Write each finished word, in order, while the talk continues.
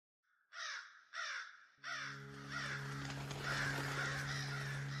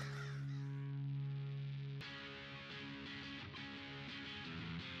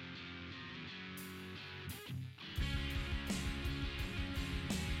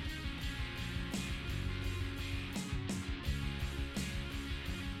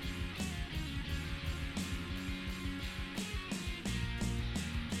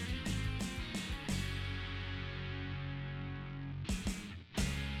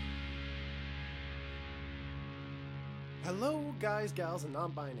Hello, guys, gals, and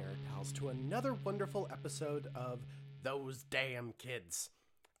non-binary pals, to another wonderful episode of Those Damn Kids.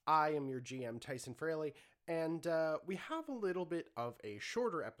 I am your GM, Tyson Fraley, and we have a little bit of a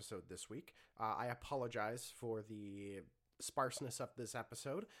shorter episode this week. I apologize for the sparseness of this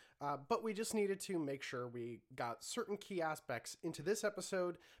episode, but we just needed to make sure we got certain key aspects into this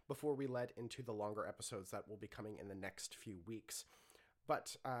episode before we led into the longer episodes that will be coming in the next few weeks.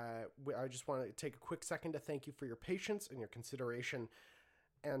 But I just want to take a quick second to thank you for your patience and your consideration.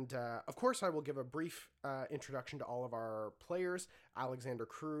 And of course, I will give a brief introduction to all of our players: Alexander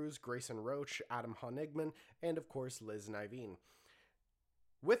Cruz, Grayson Roach, Adam Honigman, and of course, Liz Niveen.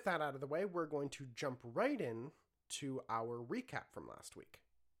 With that out of the way, we're going to jump right in to our recap from last week.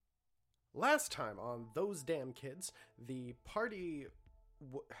 Last time on Those Damn Kids, the party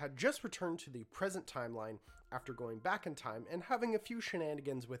had just returned to the present timeline after going back in time and having a few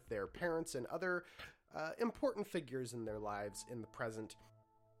shenanigans with their parents and other important figures in their lives in the present.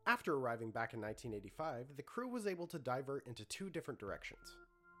 After arriving back in 1985, the crew was able to divert into two different directions.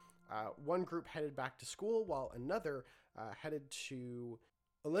 One group headed back to school, while another headed to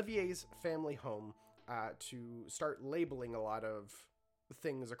Olivier's family home to start labeling a lot of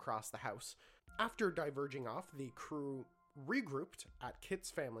things across the house. After diverging off, the crew regrouped at Kit's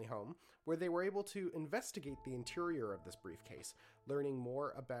family home, where they were able to investigate the interior of this briefcase, learning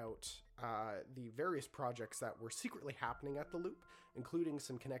more about the various projects that were secretly happening at the Loop, including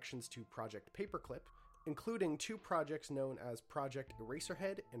some connections to Project Paperclip, including two projects known as Project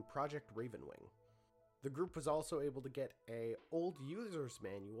Eraserhead and Project Ravenwing. The group was also able to get a old user's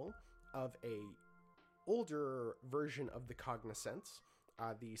manual of a older version of the Cognoscence,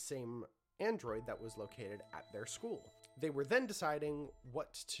 the same android that was located at their school. They were then deciding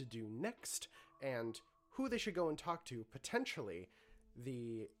what to do next and who they should go and talk to, potentially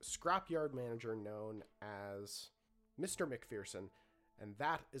the Scrapyard manager known as Mr. McPherson, and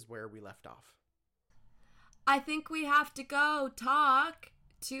that is where we left off. I think we have to go talk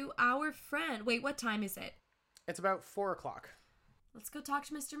to our friend. Wait, what time is it? It's about 4 o'clock. Let's go talk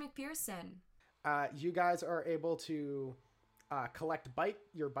to Mr. McPherson. You guys are able to collect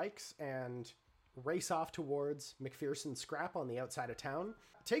your bikes and race off towards McPherson's Scrap on the outside of town.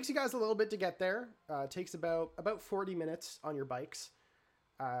 It takes you guys a little bit to get there. It takes about 40 minutes on your bikes.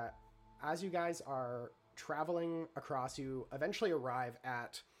 As you guys are traveling across, you eventually arrive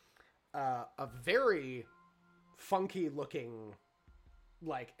at a very funky looking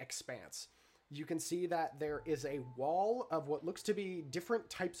expanse. You can see that there is a wall of what looks to be different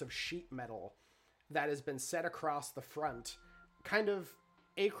types of sheet metal that has been set across the front, kind of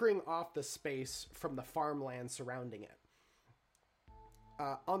acring off the space from the farmland surrounding it.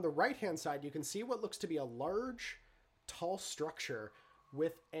 On the right-hand side, you can see what looks to be a large, tall structure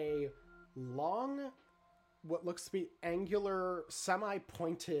with a long, what looks to be angular,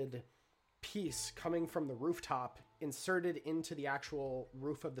 semi-pointed piece coming from the rooftop, inserted into the actual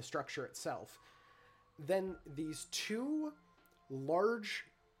roof of the structure itself. Then these two large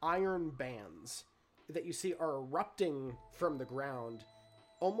iron bands that you see are erupting from the ground,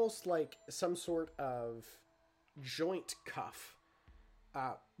 almost like some sort of joint cuff,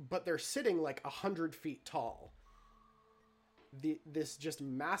 but they're sitting 100 feet tall. This just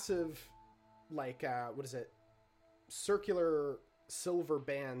massive, circular silver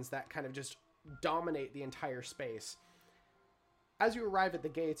bands that kind of just dominate the entire space. As you arrive at the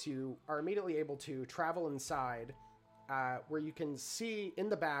gates, you are immediately able to travel inside, where you can see in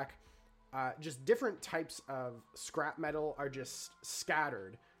the back just different types of scrap metal are just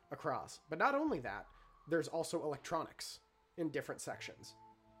scattered across. But not only that, there's also electronics in different sections.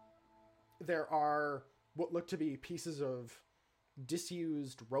 There are what look to be pieces of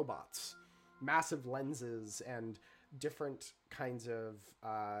disused robots, massive lenses, and different kinds of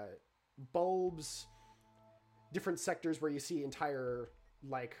bulbs, different sectors where you see entire,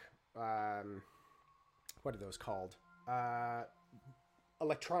 what are those called?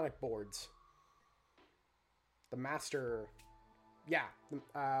 Electronic boards. The master... Yeah,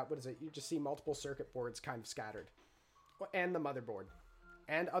 what is it? You just see multiple circuit boards kind of scattered. And the motherboard.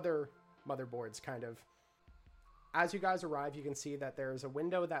 And other motherboards, kind of. As you guys arrive, you can see that there's a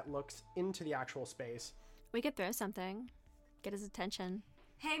window that looks into the actual space. We could throw something. Get his attention.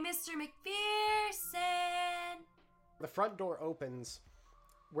 Hey, Mr. McPherson! The front door opens,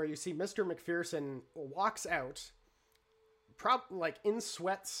 where you see Mr. McPherson walks out, in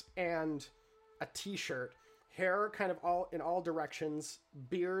sweats and a t-shirt, hair kind of all in all directions,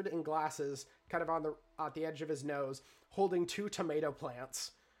 beard and glasses kind of at the edge of his nose, holding two tomato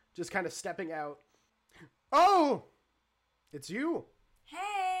plants, just kind of stepping out. Oh! It's you!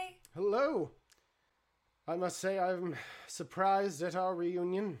 Hey! Hello! I must say I'm surprised at our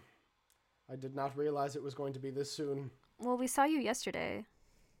reunion. I did not realize it was going to be this soon. Well, we saw you yesterday.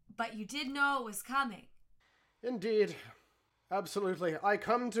 But you did know it was coming. Indeed. Absolutely. I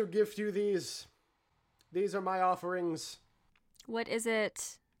come to gift you these. These are my offerings. What is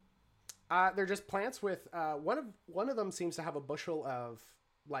it? They're just plants with, one of them seems to have a bushel of,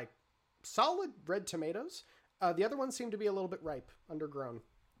 like, solid red tomatoes. The other ones seem to be a little bit ripe, undergrown.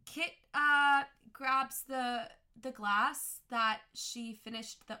 Kit grabs the glass that she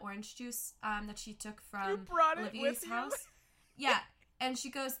finished the orange juice that she took from Olivia's house. Yeah, and she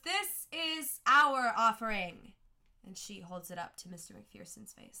goes, "This is our offering." And she holds it up to Mr.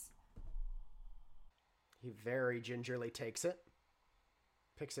 McPherson's face. He very gingerly takes it,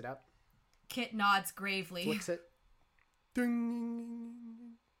 picks it up. Kit nods gravely. Flicks it.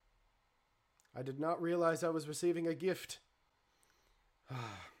 Ding. I did not realize I was receiving a gift.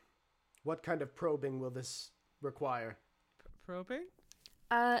 What kind of probing will this require? Probing?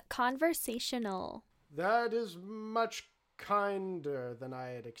 Conversational. That is much kinder than I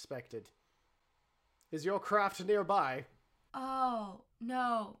had expected. Is your craft nearby? Oh,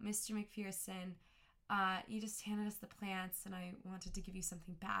 no, Mr. McPherson. You just handed us the plants, and I wanted to give you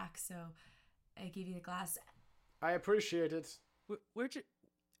something back, so I gave you the glass. I appreciate it.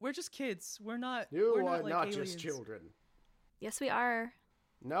 We're just kids. We're not. You we're are like not aliens. just children. Yes, we are.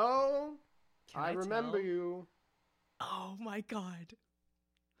 No, Can I remember tell? you. Oh my god.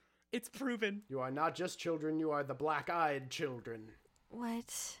 It's proven. You are not just children, you are the black-eyed children.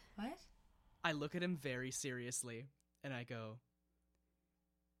 What? What? I look at him very seriously, and I go,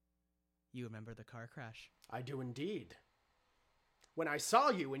 "You remember the car crash?" I do indeed. When I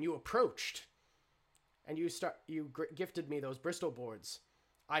saw you when you approached, and you gifted me those Bristol boards,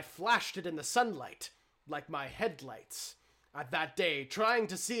 I flashed it in the sunlight, like my headlights, at that day, trying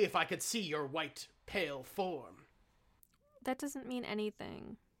to see if I could see your white, pale form. That doesn't mean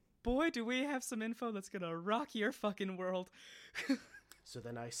anything. Boy, do we have some info that's gonna rock your fucking world. So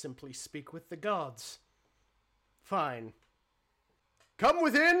then I simply speak with the gods. Fine. Come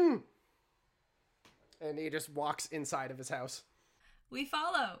within! And he just walks inside of his house. We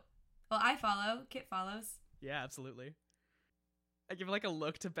follow. Well, I follow. Kit follows. Yeah, absolutely. I give like a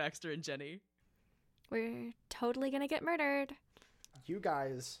look to Baxter and Jenny. We're totally gonna get murdered. You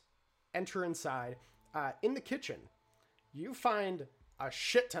guys enter inside. In the kitchen, you find a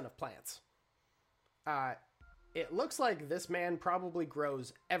shit ton of plants. It looks like this man probably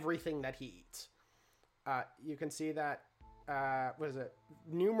grows everything that he eats. You can see that,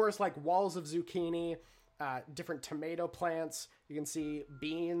 numerous like walls of zucchini, different tomato plants. You can see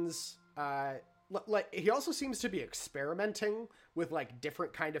beans. Like he also seems to be experimenting with like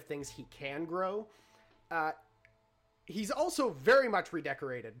different kind of things he can grow. He's also very much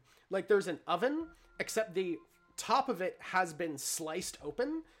redecorated. Like there's an oven, except the top of it has been sliced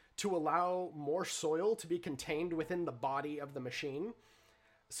open to allow more soil to be contained within the body of the machine.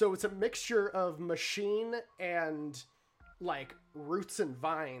 So it's a mixture of machine and like roots and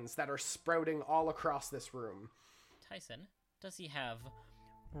vines that are sprouting all across this room. Tyson, does he have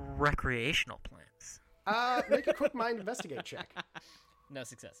recreational plants? Make a quick mind investigate check. No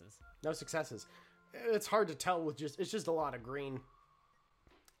successes. No successes. It's hard to tell with it's just a lot of green.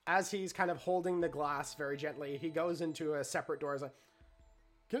 As he's kind of holding the glass very gently, he goes into a separate door. He's like,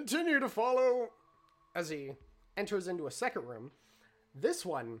 continue to follow. As he enters into a second room. This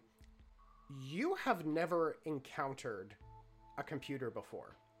one, you have never encountered a computer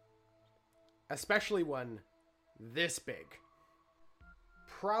before. Especially one this big.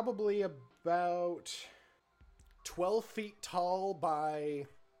 Probably about 12 feet tall by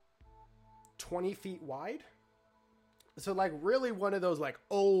 20 feet wide. So like really one of those like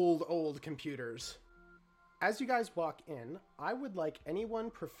old computers. As you guys walk in, I would like anyone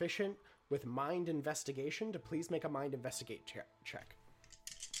proficient with mind investigation to please make a mind investigate check.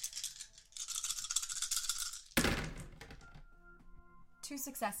 2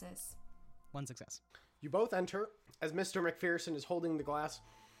 successes. 1 success. You both enter as Mr. McPherson is holding the glass.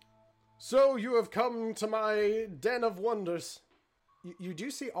 So you have come to my den of wonders. You do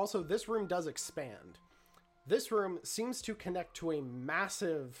see also this room does expand. This room seems to connect to a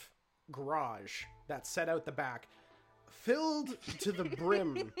massive garage that's set out the back, filled to the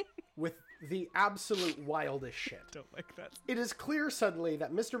brim with the absolute wildest shit. Don't like that. It is clear suddenly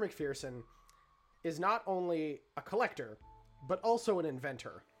that Mr. McPherson is not only a collector, but also an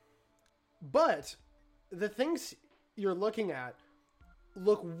inventor. But the things you're looking at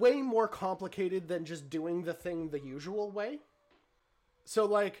look way more complicated than just doing the thing the usual way. So,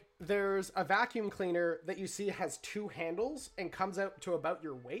 like, there's a vacuum cleaner that you see has 2 handles and comes out to about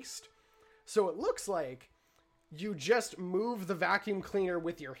your waist. So it looks like you just move the vacuum cleaner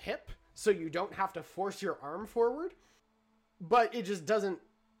with your hip so you don't have to force your arm forward. But it just doesn't,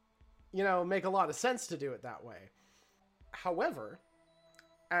 make a lot of sense to do it that way. However,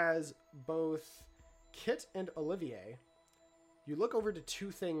 as both Kit and Olivier, you look over to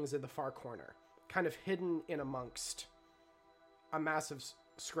two things in the far corner, kind of hidden in amongst a massive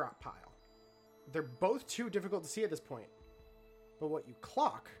scrap pile. They're both too difficult to see at this point, but what you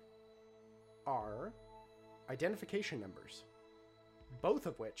clock are identification numbers, both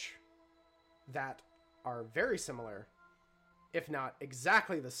of which that are very similar, if not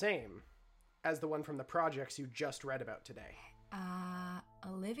exactly the same, as the one from the projects you just read about today.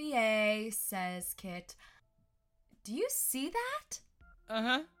 Olivier, says Kit, do you see that?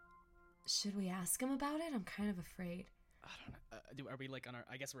 Uh-huh. Should we ask him about it? I'm kind of afraid. I don't know. Are we like on our...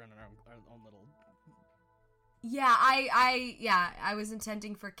 I guess we're on our own little... Yeah, I was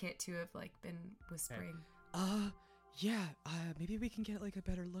intending for Kit to have, been whispering. Yeah, maybe we can get, a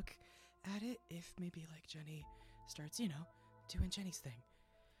better look at it if maybe, Jenny starts, doing Jenny's thing.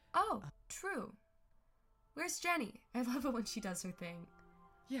 Oh, true. Where's Jenny? I love it when she does her thing.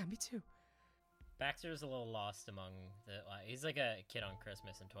 Yeah, me too. Baxter's a little lost among the... he's like a kid on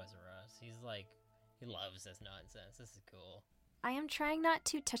Christmas in Toys R Us. He loves this nonsense. This is cool. I am trying not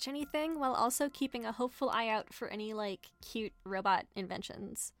to touch anything while also keeping a hopeful eye out for any, cute robot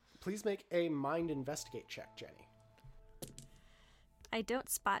inventions. Please make a mind investigate check, Jenny. I don't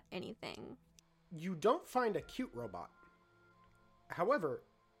spot anything. You don't find a cute robot. However,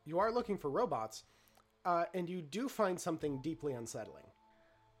 you are looking for robots, and you do find something deeply unsettling.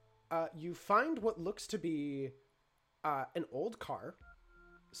 You find what looks to be an old car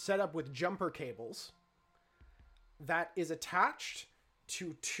set up with jumper cables that is attached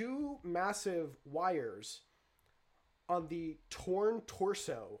to two massive wires on the torn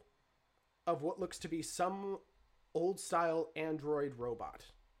torso of what looks to be some old-style android robot.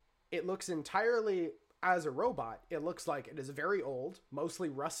 It looks entirely as a robot. It looks like it is very old, mostly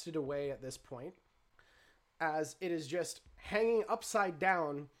rusted away at this point, as it is just hanging upside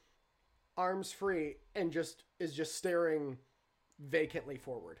down, arms free, and is just staring vacantly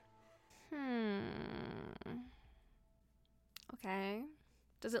forward. Okay.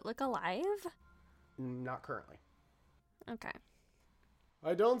 Does it look alive? Not currently. Okay.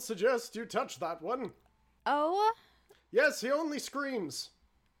 I don't suggest you touch that one. Oh? Yes, he only screams.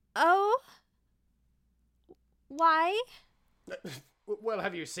 Oh? Why? Well,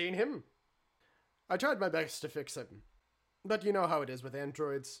 have you seen him? I tried my best to fix him. But you know how it is with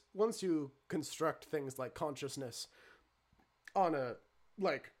androids. Once you construct things like consciousness on a,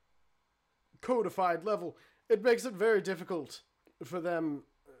 codified level, it makes it very difficult for them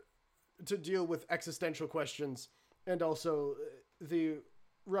to deal with existential questions and also the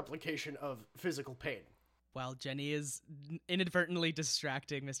replication of physical pain. While Jenny is inadvertently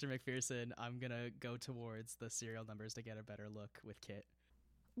distracting Mr. McPherson, I'm gonna go towards the serial numbers to get a better look with Kit.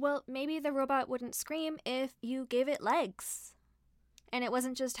 Well, maybe the robot wouldn't scream if you gave it legs. And it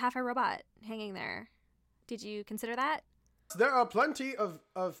wasn't just half a robot hanging there. Did you consider that? There are plenty of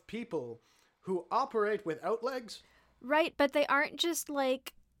people who operate without legs. Right, but they aren't just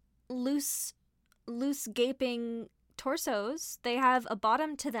loose gaping torsos. They have a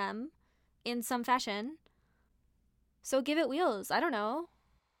bottom to them in some fashion. So give it wheels. I don't know.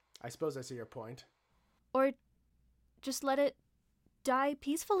 I suppose I see your point. Or just let it die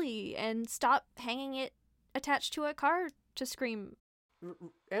peacefully and stop hanging it attached to a car to scream.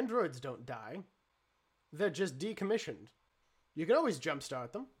 Androids don't die. They're just decommissioned. You can always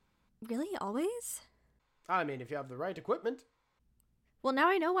jumpstart them. Really? Always? I mean, if you have the right equipment. Well, now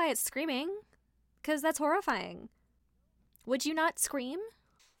I know why it's screaming. 'Cause that's horrifying. Would you not scream?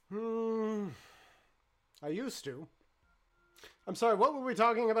 I used to. I'm sorry, what were we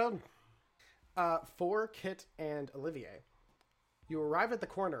talking about? For Kit and Olivier, you arrive at the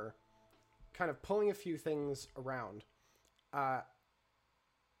corner, kind of pulling a few things around.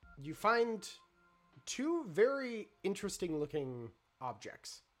 You find two very interesting looking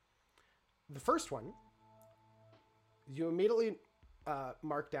objects. The first one, you immediately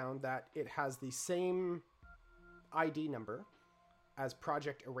mark down that it has the same ID number as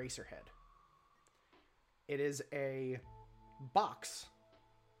Project Eraserhead. It is a box.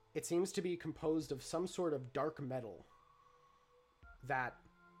 It seems to be composed of some sort of dark metal that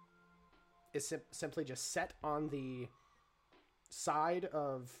is simply just set on the side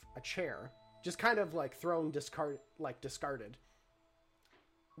of a chair, just kind of thrown, discarded,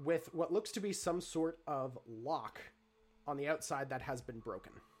 with what looks to be some sort of lock on the outside that has been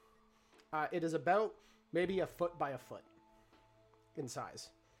broken. It is about maybe a foot by a foot in size.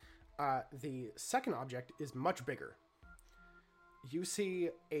 The second object is much bigger. You see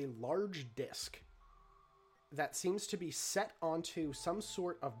a large disc that seems to be set onto some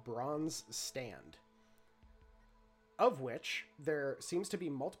sort of bronze stand, of which there seems to be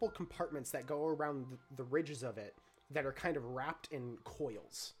multiple compartments that go around the ridges of it that are kind of wrapped in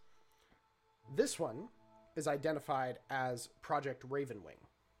coils. This one is identified as Project Ravenwing.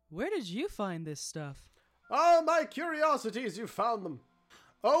 Where did you find this stuff? Oh, my curiosities, you found them.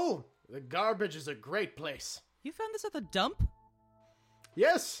 Oh, the garbage is a great place. You found this at the dump?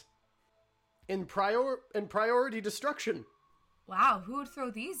 Yes. In priority destruction. Wow, who would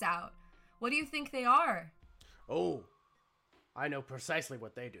throw these out? What do you think they are? Oh, I know precisely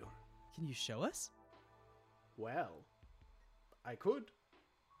what they do. Can you show us? Well, I could,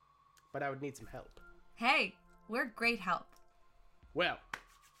 but I would need some help. Hey, we're great help. Well,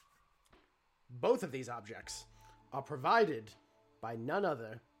 both of these objects are provided by none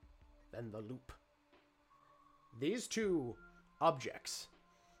other than the loop. These two objects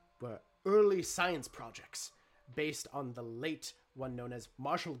were early science projects based on the late one known as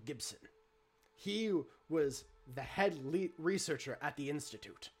Marshall Gibson. He was the head researcher at the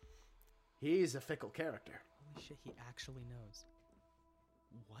Institute. He's a fickle character. Holy shit, he actually knows.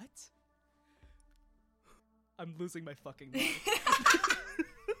 What? I'm losing my fucking mind.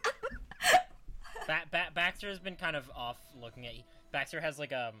 Baxter's been kind of off looking at you. Baxter has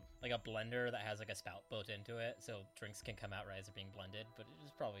like a blender that has like a spout built into it, so drinks can come out right as they're being blended. But it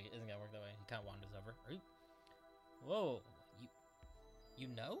just probably isn't gonna work that way. He kind of wanders over. Whoa, you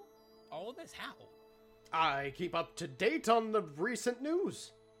know all of this? How? I keep up to date on the recent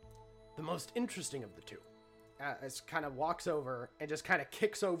news. The most interesting of the two. As kind of walks over and just kind of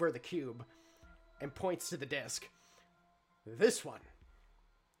kicks over the cube and points to the disc. This one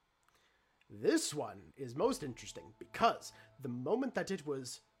is most interesting because the moment that it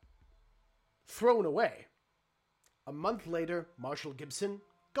was thrown away, a month later, Marshall Gibson,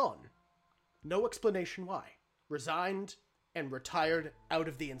 gone. No explanation why. Resigned and retired out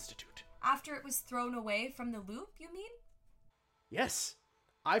of the Institute. After it was thrown away from the loop, you mean? Yes.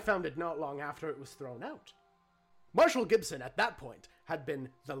 I found it not long after it was thrown out. Marshall Gibson, at that point, had been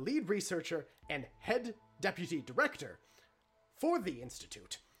the lead researcher and head deputy director for the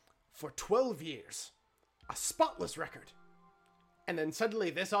Institute for 12 years. A spotless record. And then suddenly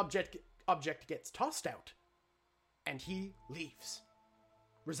this object gets tossed out, and he leaves.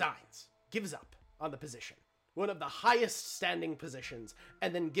 Resigns. Gives up on the position. One of the highest standing positions,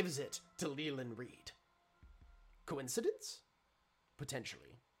 and then gives it to Leland Reed. Coincidence?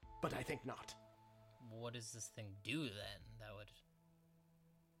 Potentially. But I think not. What does this thing do then that would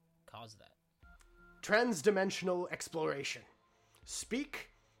cause that? Transdimensional exploration. Speak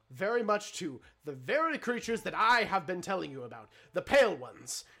very much to the very creatures that I have been telling you about. The pale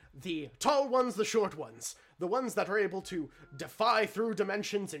ones, the tall ones, the short ones, the ones that are able to defy through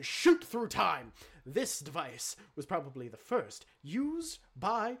dimensions and shoot through time. This device was probably the first used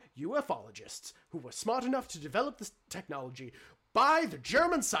by ufologists who were smart enough to develop this technology by the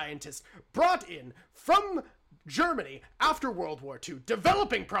German scientists brought in from Germany after World War II,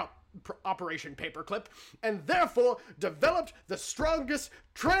 developing Operation Paperclip, and therefore developed the strongest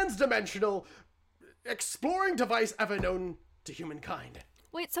transdimensional exploring device ever known to humankind.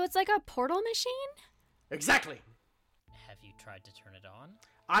 Wait, so it's like a portal machine? Exactly. Have you tried to turn it on?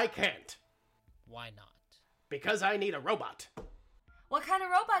 I can't. Why not? Because I need a robot. What kind of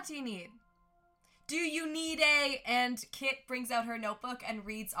robot do you need? Do you need a... And Kit brings out her notebook and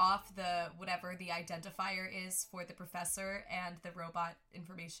reads off the whatever the identifier is for the professor and the robot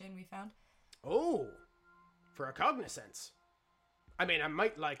information we found. Oh, for a cognizance. I mean, I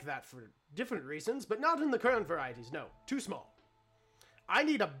might like that for different reasons, but not in the current varieties, no. Too small. I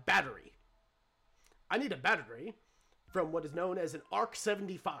need a battery. I need a battery from what is known as an ARC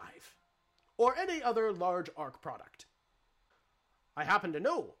 75, or any other large ARC product. I happen to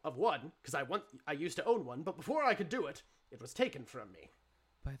know of one, because I used to own one, but before I could do it, it was taken from me.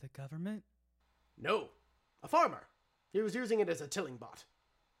 By the government? No, a farmer. He was using it as a tilling bot.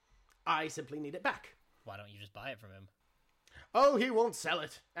 I simply need it back. Why don't you just buy it from him? Oh, he won't sell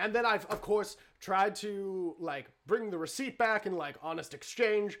it. And then I've, of course, tried to, bring the receipt back in, honest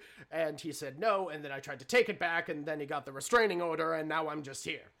exchange, and he said no, and then I tried to take it back, and then he got the restraining order, and now I'm just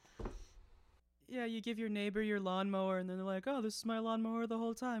here. Yeah, you give your neighbor your lawnmower, and then they're like, oh, this is my lawnmower the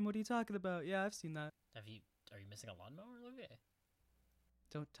whole time. What are you talking about? Yeah, I've seen that. Are you missing a lawnmower, Olivier?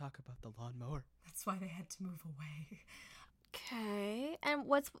 Don't talk about the lawnmower. That's why they had to move away. Okay, and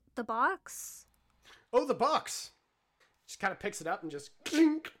what's the box? Oh, the box! Just kind of picks it up and just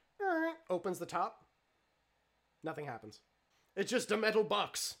clink, opens the top. Nothing happens. It's just a metal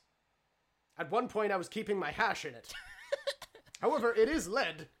box. At one point, I was keeping my hash in it. However, it is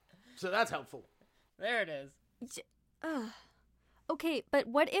lead, so that's helpful. There it is. Okay, but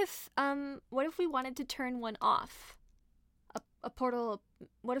what if we wanted to turn one off? A portal.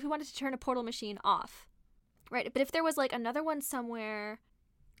 What if we wanted to turn a portal machine off? Right, but if there was like another one somewhere,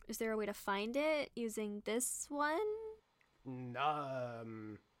 is there a way to find it using this one? I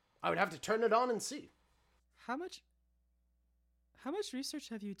would have to turn it on and see. How much research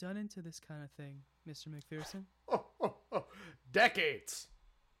have you done into this kind of thing, Mr. McPherson? Decades.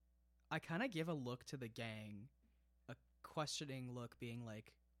 I kind of give a look to the gang, a questioning look, being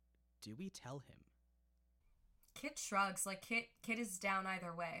like, do we tell him? Kit shrugs, like Kit is down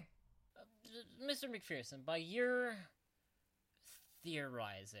either way. Mr. McPherson, by your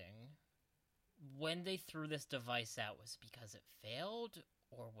theorizing, when they threw this device out, was it because it failed,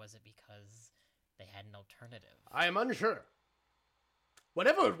 or was it because they had an alternative? I am unsure.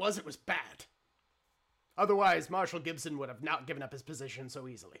 Whatever it was bad. Otherwise, Marshal Gibson would have not given up his position so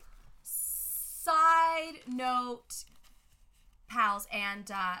easily. Side note, pals and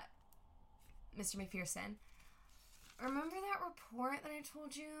Mr. McPherson. Remember that report that I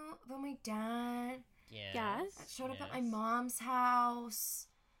told you about my dad? Yes. That showed up at my mom's house.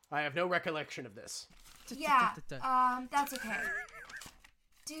 I have no recollection of this. Yeah, that's okay.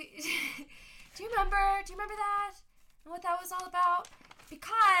 Do you remember that? And what that was all about?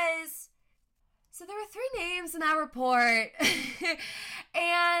 Because, so there were 3 names in that report.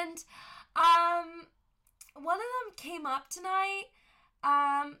 And, one of them came up tonight.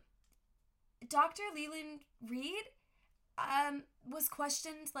 Dr. Leland Reed, was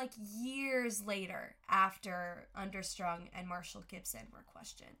questioned like years later after Understrung and Marshall Gibson were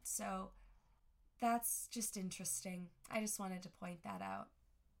questioned. So that's just interesting. I just wanted to point that out.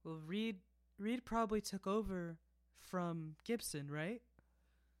 Well, Reed probably took over from Gibson, right?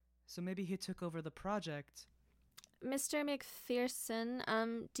 So maybe he took over the project. Mr.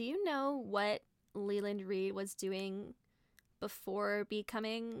 McPherson, do you know what Leland Reed was doing before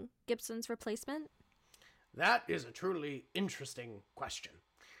becoming Gibson's replacement? That is a truly interesting question.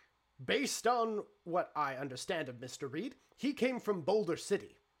 Based on what I understand of Mr. Reed, he came from Boulder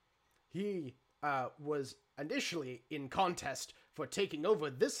City. He was initially in contest for taking over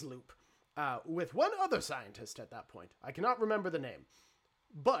this loop with one other scientist at that point. I cannot remember the name.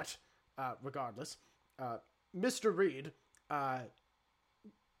 But, regardless, Mr. Reed, how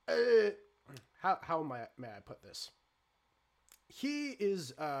may I put this? He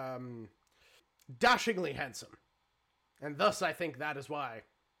is dashingly handsome, and thus I think that is why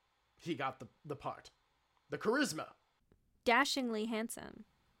he got the part. The charisma. Dashingly handsome.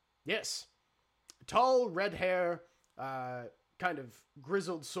 Yes. Tall, red hair, kind of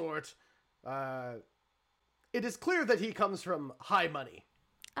grizzled sort. It is clear that he comes from high money.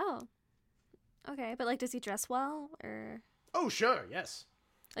 Oh. Okay, but like, does he dress well, or? Oh, sure, yes.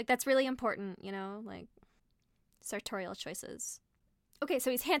 Like, that's really important, you know, like, sartorial choices. Okay, so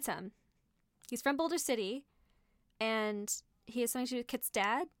he's handsome. He's from Boulder City, and he has something to do with Kit's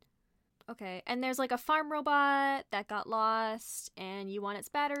dad? Okay, and there's like a farm robot that got lost, and you want its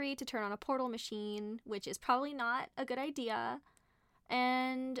battery to turn on a portal machine, which is probably not a good idea,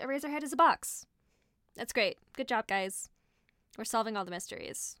 and Eraserhead is a box. That's great. Good job, guys. We're solving all the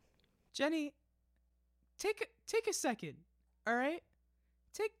mysteries. Jenny, take a second, all right?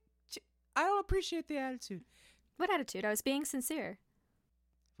 I don't appreciate the attitude. What attitude? I was being sincere.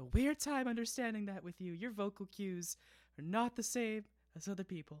 A weird time understanding that with you. Your vocal cues are not the same as other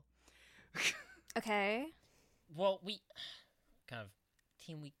people. Okay. Well, we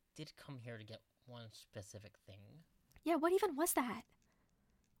did come here to get one specific thing. Yeah, what even was that?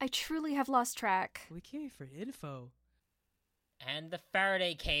 I truly have lost track. We came here for info. And the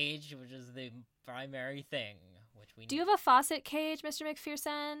Faraday cage, which is the primary thing, which we Do you have a faucet cage, Mr.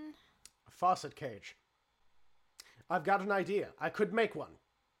 McPherson? A faucet cage. I've got an idea. I could make one.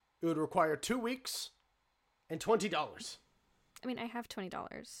 It would require 2 weeks and $20. I mean, I have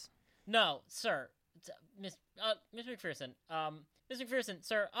 $20. No, sir. Mr. McPherson. Mr. McPherson,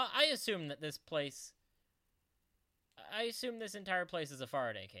 sir, I assume that this entire place is a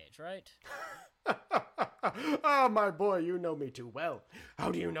Faraday cage, right? Ah, my boy, you know me too well.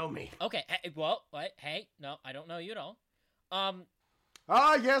 How do you know me? Okay, what? Hey, no, I don't know you at all.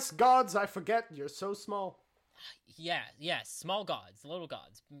 Ah, yes, gods, I forget. You're so small. Yes, small gods, little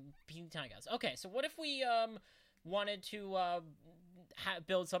gods, tiny gods. Okay, so what if we wanted to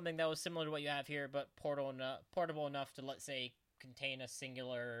build something that was similar to what you have here, but portable enough to, let's say, contain a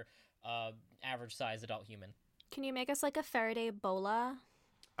singular average-sized adult human? Can you make us like a Faraday bola?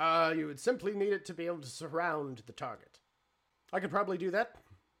 You would simply need it to be able to surround the target. I could probably do that.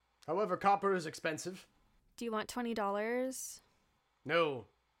 However, copper is expensive. Do you want $20? No.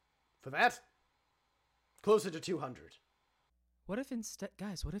 For that? Closer to 200. What if instead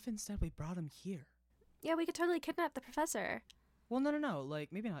we brought him here? Yeah, we could totally kidnap the professor. Well, no.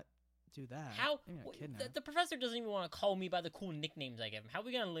 Like, maybe not do that. How? Maybe not kidnap. The professor doesn't even want to call me by the cool nicknames I give him. How are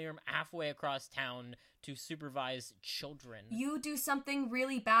we going to lure him halfway across town to supervise children? You do something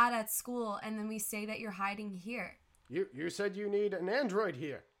really bad at school, and then we say that you're hiding here. You said you need an android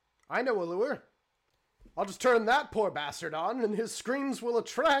here. I know a lure. I'll just turn that poor bastard on, and his screams will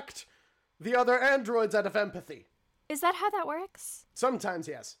attract the other androids out of empathy. Is that how that works? Sometimes,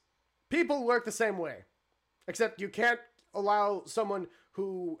 yes. People work the same way. Except you can't allow someone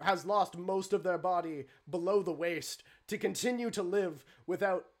who has lost most of their body below the waist to continue to live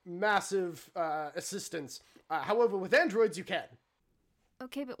without massive assistance. However, with androids, you can.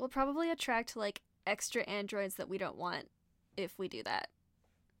 Okay, but we'll probably attract, like, extra androids that we don't want if we do that.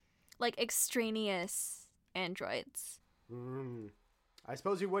 Like, extraneous androids. I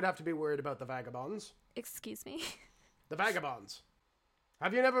suppose you would have to be worried about the vagabonds. Excuse me? The vagabonds.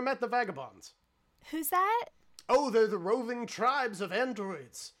 Have you never met the vagabonds? Who's that? Oh, they're the roving tribes of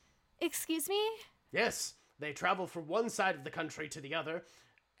androids. Excuse me? Yes, they travel from one side of the country to the other.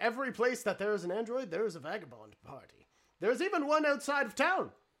 Every place that there is an android, there is a vagabond party. There's even one outside of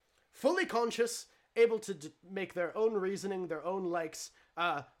town. Fully conscious, able to make their own reasoning, their own likes.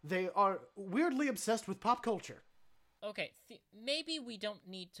 They are weirdly obsessed with pop culture. Okay, maybe we don't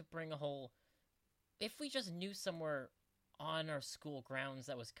need to bring a whole... If we just knew somewhere on our school grounds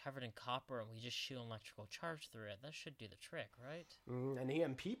that was covered in copper and we just shoot an electrical charge through it, that should do the trick, right? An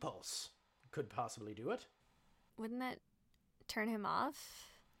EMP pulse could possibly do it. Wouldn't that turn him off?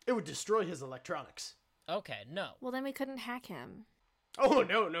 It would destroy his electronics. Okay, no. Well, then we couldn't hack him. Oh,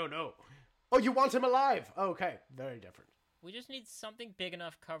 no. Oh, you want him alive? Okay, very different. We just need something big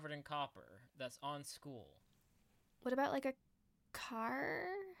enough covered in copper that's on school. What about, like, a car?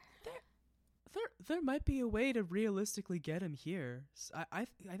 There might be a way to realistically get him here. I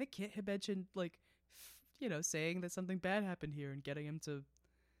think Kit had mentioned, like, saying that something bad happened here and getting him to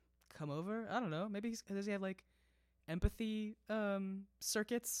come over. I don't know. Maybe does he have, like, empathy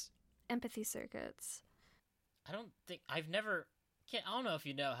circuits? Empathy circuits. I don't know if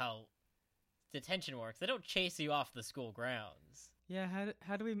you know how detention works. They don't chase you off the school grounds. Yeah,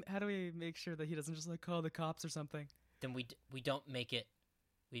 how do we make sure that he doesn't just, like, call the cops or something? Then we don't make it.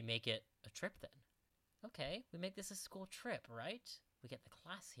 We make it a trip then. Okay, we make this a school trip, right? We get the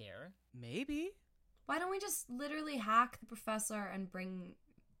class here. Maybe. Why don't we just literally hack the professor and bring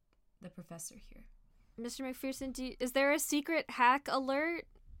the professor here? Mr. McPherson, is there a secret hack alert?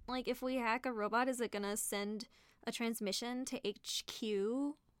 Like, if we hack a robot, is it gonna send a transmission to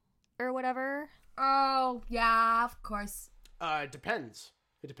HQ or whatever? Oh, yeah, of course. It depends.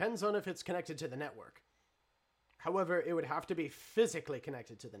 It depends on if it's connected to the network. However, it would have to be physically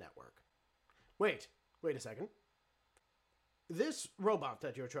connected to the network. Wait a second. This robot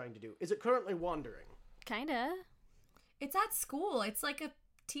that you're trying to do, is it currently wandering? Kinda. It's at school. It's like a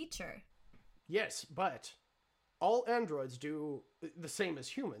teacher. Yes, but all androids do the same as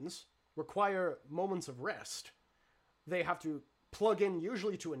humans, require moments of rest. They have to plug in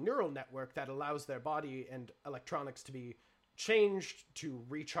usually to a neural network that allows their body and electronics to be changed to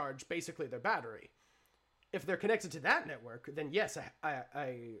recharge basically their battery. If they're connected to that network, then yes,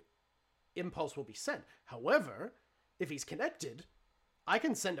 a impulse will be sent. However, if he's connected, I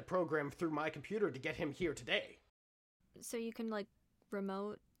can send a program through my computer to get him here today. So you can, like,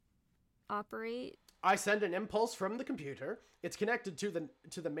 remote operate? I send an impulse from the computer. It's connected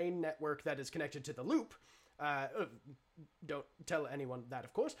to the main network that is connected to the loop. Don't tell anyone that,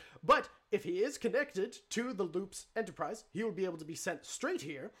 of course. But if he is connected to the loop's enterprise, he will be able to be sent straight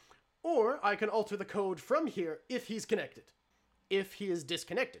here. Or I can alter the code from here if he's connected. If he is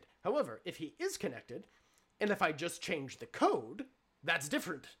disconnected. However, if he is connected, and if I just change the code, that's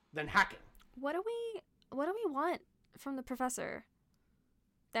different than hacking. What do we want from the professor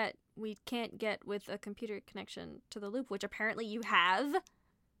that we can't get with a computer connection to the loop, which apparently you have?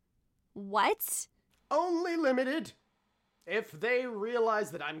 What? Only limited. If they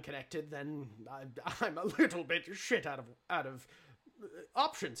realize that I'm connected, then I'm a little bit shit out of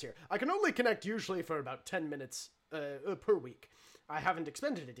options here. I can only connect usually for about 10 minutes per week. I haven't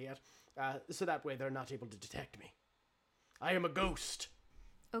expended it yet, so that way they're not able to detect me. I am a ghost.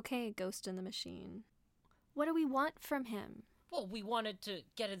 Okay, ghost in the machine. What do we want from him? Well, we wanted to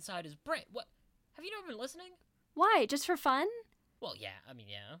get inside his brain. What? Have you never been listening? Why? Just for fun? Well, yeah. I mean,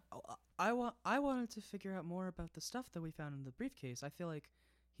 yeah. Oh, I wanted to figure out more about the stuff that we found in the briefcase. I feel like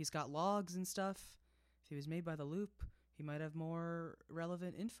he's got logs and stuff. If he was made by the loop, he might have more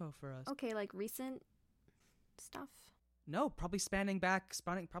relevant info for us. Okay, like recent stuff? No, probably spanning back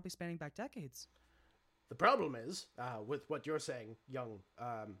decades. The problem is, with what you're saying, young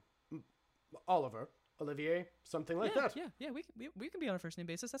Olivier, something like that. Yeah, we can be on a first name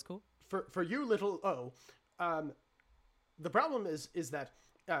basis. That's cool. For you, little O, the problem is that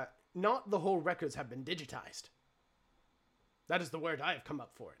not the whole records have been digitized. That is the word I have come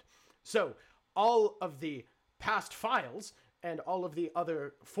up for it. So all of the past files and all of the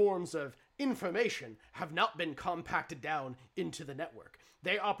other forms of information have not been compacted down into the network.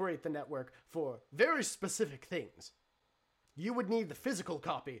 They operate the network for very specific things. You would need the physical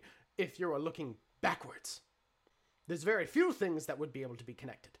copy if you are looking backwards. There's very few things that would be able to be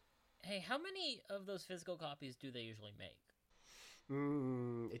connected. Hey, how many of those physical copies do they usually make?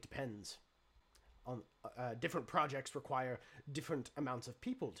 It depends. On different projects require different amounts of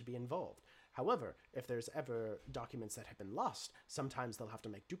people to be involved. However, if there's ever documents that have been lost, sometimes they'll have to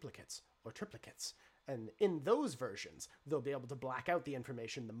make duplicates or triplicates. And in those versions, they'll be able to black out the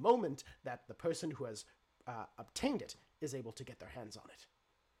information the moment that the person who has obtained it is able to get their hands on it.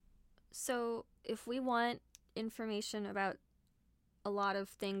 So if we want information about a lot of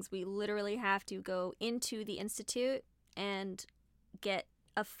things, we literally have to go into the Institute and get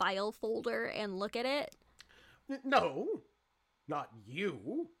a file folder and look at it? No, not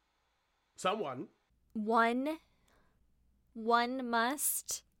you. Someone. One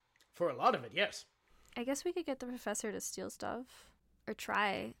must. For a lot of it, yes. I guess we could get the professor to steal stuff. Or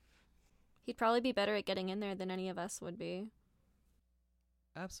try. He'd probably be better at getting in there than any of us would be.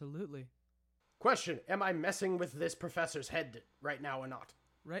 Absolutely. Question, am I messing with this professor's head right now or not?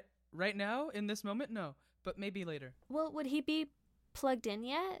 Right now, in this moment, no. But maybe later. Well, would he be plugged in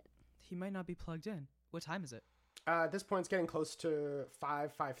yet? He might not be plugged in. What time is it? At this point, it's getting close to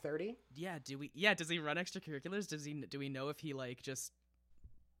 5:30. Yeah, does he run extracurriculars? Do we know if he, like, just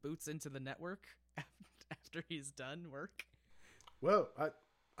boots into the network after he's done work? Well,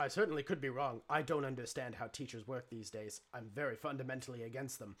 I certainly could be wrong. I don't understand how teachers work these days. I'm very fundamentally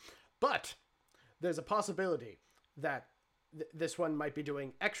against them. But there's a possibility that this one might be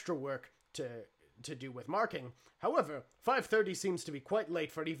doing extra work to do with marking. However, 5:30 seems to be quite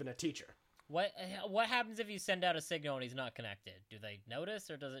late for even a teacher. What happens if you send out a signal and he's not connected? Do they notice,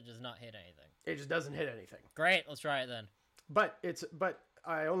 or does it just not hit anything? It just doesn't hit anything. Great, let's try it then. But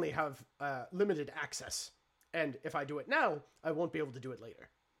I only have limited access, and if I do it now, I won't be able to do it later.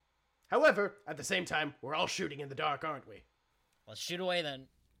 However, at the same time, we're all shooting in the dark, aren't we? Let's shoot away then.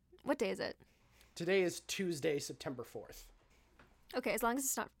 What day is it? Today is Tuesday, September 4th. Okay, as long as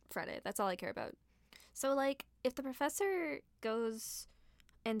it's not Friday. That's all I care about. So, like, if the professor goes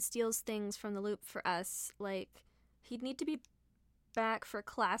and steals things from the loop for us, like, he'd need to be back for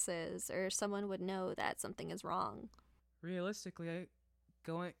classes or someone would know that something is wrong. Realistically,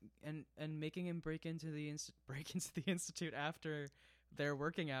 going and making him break into the institute after their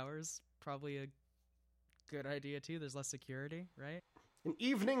working hours, probably a good idea too. There's less security, right? An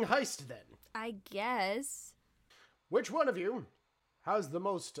evening heist, then. I guess. Which one of you has the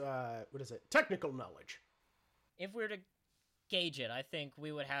most, technical knowledge? If we were to gauge it, I think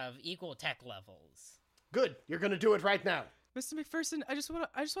we would have equal tech levels. Good, you're gonna do it right now. Mr. McPherson, I just want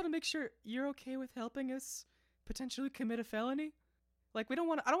to make sure you're okay with helping us potentially commit a felony. Like, I don't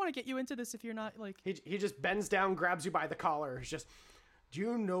want to get you into this if you're not, like... He just bends down, grabs you by the collar. He's just, do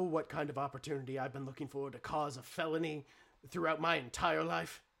you know what kind of opportunity I've been looking for to cause a felony throughout my entire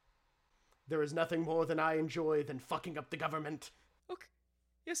life? There is nothing more than I enjoy than fucking up the government. Okay.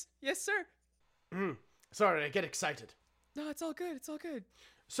 Yes, sir. Sorry, I get excited. No, it's all good.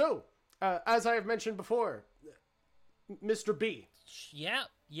 So, as I have mentioned before, Mr. B.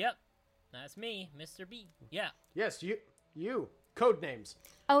 Yep. That's me, Mr. B. Yeah. Yes, you. Code names.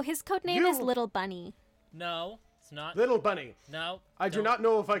 Oh, his code name is Little Bunny. No, it's not. Little Bunny. No. I do not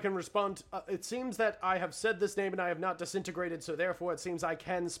know if I can respond. It seems that I have said this name and I have not disintegrated, so therefore it seems I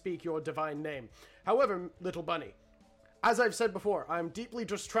can speak your divine name. However, Little Bunny, as I've said before, I am deeply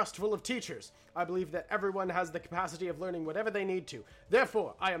distrustful of teachers. I believe that everyone has the capacity of learning whatever they need to.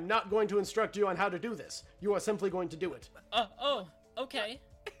 Therefore, I am not going to instruct you on how to do this. You are simply going to do it. Okay.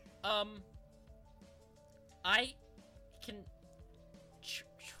 I can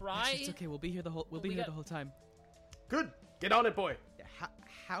try. It's okay. We'll be here the whole time. Good. Get on it, boy. Yeah,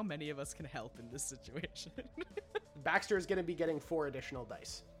 how many of us can help in this situation? Baxter is going to be getting 4 additional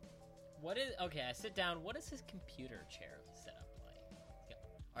dice. Okay, I sit down. What is his computer chair set up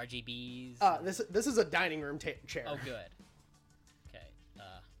like? RGBs? This is a dining room chair. Oh, good. Okay,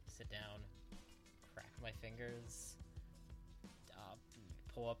 sit down, crack my fingers,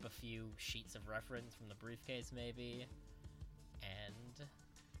 pull up a few sheets of reference from the briefcase, maybe.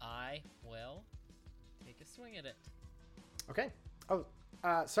 I will take a swing at it. Okay. Oh,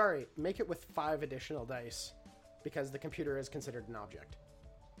 sorry. Make it with 5 additional dice because the computer is considered an object.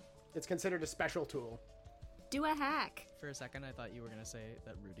 It's considered a special tool. Do a hack. For a second, I thought you were going to say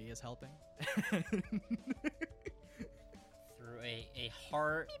that Rudy is helping. Through a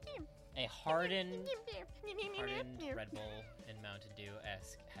hardened Red Bull and Mountain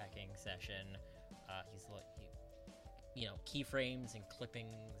Dew-esque hacking session, he's like, keyframes and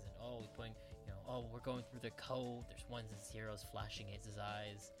clippings, and he's putting, we're going through the code. There's ones and zeros flashing at his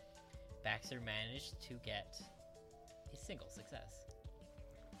eyes. Baxter managed to get a single success.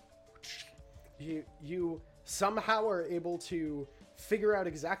 You somehow are able to figure out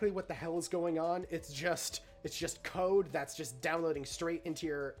exactly what the hell is going on. It's just code that's just downloading straight into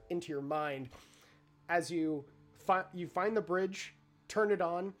your mind. As you find the bridge, turn it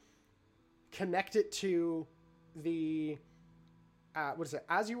on, connect it to the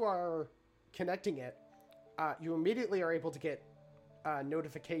as you are connecting it, you immediately are able to get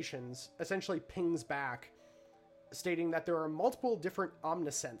notifications, essentially pings back, stating that there are multiple different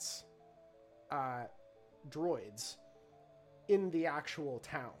Omnisense droids in the actual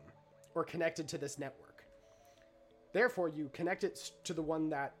town or connected to this network. Therefore, you connect it to the one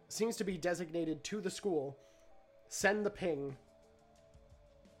that seems to be designated to the school, send the ping.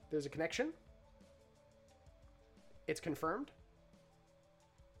 There's a connection. It's confirmed.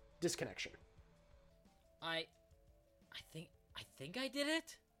 Disconnection. I think I did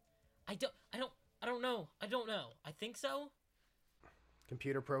it. I don't know. I think so.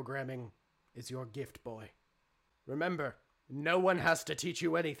 Computer programming is your gift, boy. Remember, no one has to teach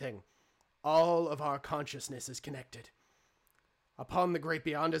you anything. All of our consciousness is connected. Upon the great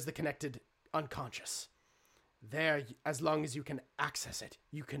beyond is the connected unconscious. There, as long as you can access it,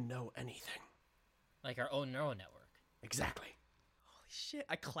 you can know anything. Like our own neural network. Exactly. Holy shit.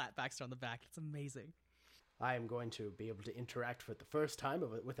 I clap Baxter on the back. It's amazing. I am going to be able to interact for the first time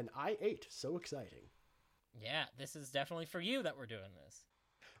with an i8. So exciting. Yeah, this is definitely for you that we're doing this.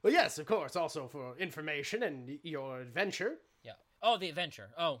 Well, yes, of course, also for information and your adventure. Yeah. Oh, the adventure.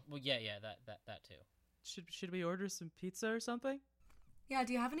 Oh, well, yeah, that too. Should we order some pizza or something? Yeah,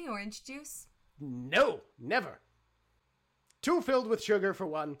 do you have any orange juice? No, never. Too filled with sugar for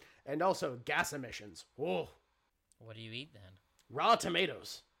one, and also gas emissions. Whoa. What do you eat then? Raw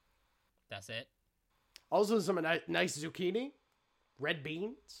tomatoes. That's it? Also some nice zucchini, red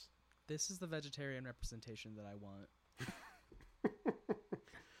beans. This is the vegetarian representation that I want.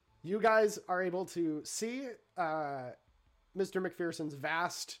 You guys are able to see Mr. McPherson's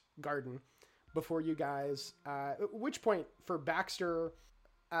vast garden before you guys, at which point for Baxter,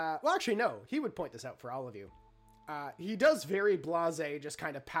 well, actually, no, he would point this out for all of you. He does very blasé just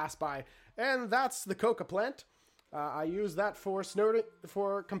kind of pass by, and that's the coca plant. I use that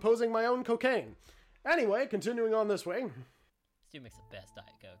for composing my own cocaine. Anyway, continuing on this way. Stu makes the best Diet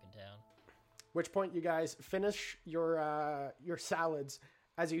Coke in town. Which point you guys finish your salads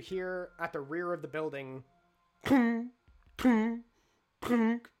as you hear at the rear of the building. Ping, ping,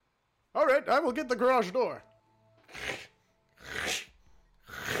 ping. All right, I will get the garage door.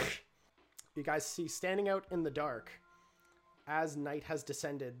 You guys see standing out in the dark as night has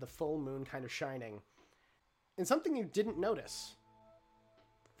descended, the full moon kind of shining. And something you didn't notice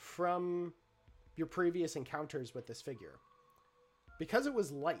from your previous encounters with this figure. Because it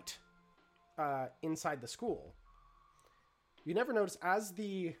was light inside the school, you never notice as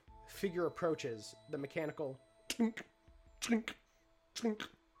the figure approaches, the mechanical clink, clink, clink,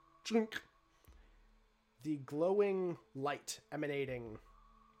 clink, the glowing light emanating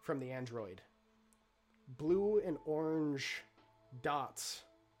from the android. Blue and orange dots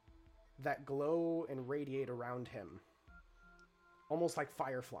that glow and radiate around him, almost like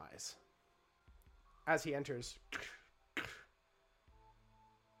fireflies. As he enters,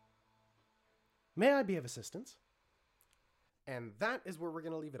 may I be of assistance? And that is where we're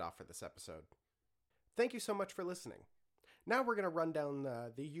going to leave it off for this episode. Thank you so much for listening. Now we're going to run down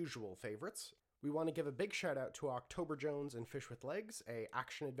the usual favorites. We want to give a big shout out to October Jones and Fish with Legs, a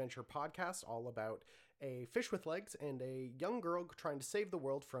action-adventure podcast all about a fish with legs and a young girl trying to save the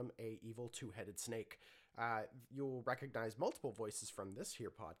world from a evil two-headed snake. You'll recognize multiple voices from this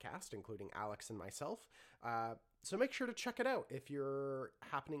here podcast, including Alex and myself. So make sure to check it out if you're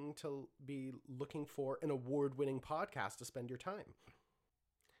happening to be looking for an award-winning podcast to spend your time.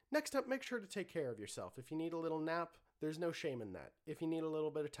 Next up, make sure to take care of yourself. If you need a little nap, there's no shame in that. If you need a little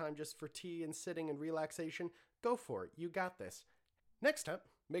bit of time just for tea and sitting and relaxation, go for it. You got this. Next up,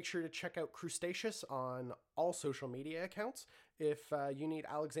 make sure to check out Crustaceous on all social media accounts. If you need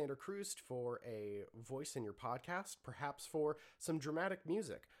Alexander Krust for a voice in your podcast, perhaps for some dramatic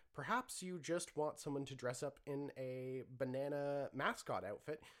music, Perhaps you just want someone to dress up in a banana mascot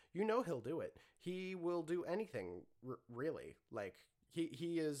outfit. You know he'll do it. He will do anything, really. Like,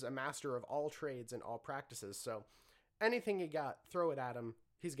 he is a master of all trades and all practices, so anything you got, throw it at him.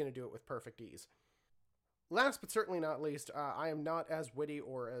 He's going to do it with perfect ease. Last but certainly not least, I am not as witty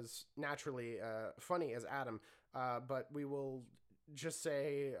or as naturally funny as Adam, but we will just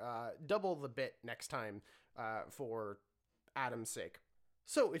say double the bit next time for Adam's sake.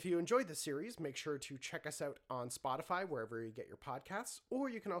 So if you enjoyed this series, make sure to check us out on Spotify, wherever you get your podcasts, or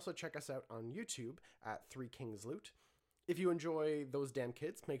you can also check us out on YouTube at Three Kings Loot. If you enjoy Those Damn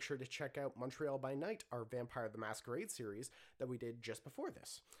Kids, make sure to check out Montreal by Night, our Vampire the Masquerade series that we did just before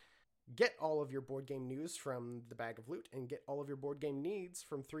this. Get all of your board game news from the Bag of Loot, and get all of your board game needs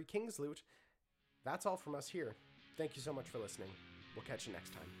from Three Kings Loot. That's all from us here. Thank you so much for listening. We'll catch you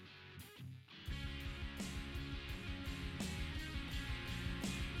next time.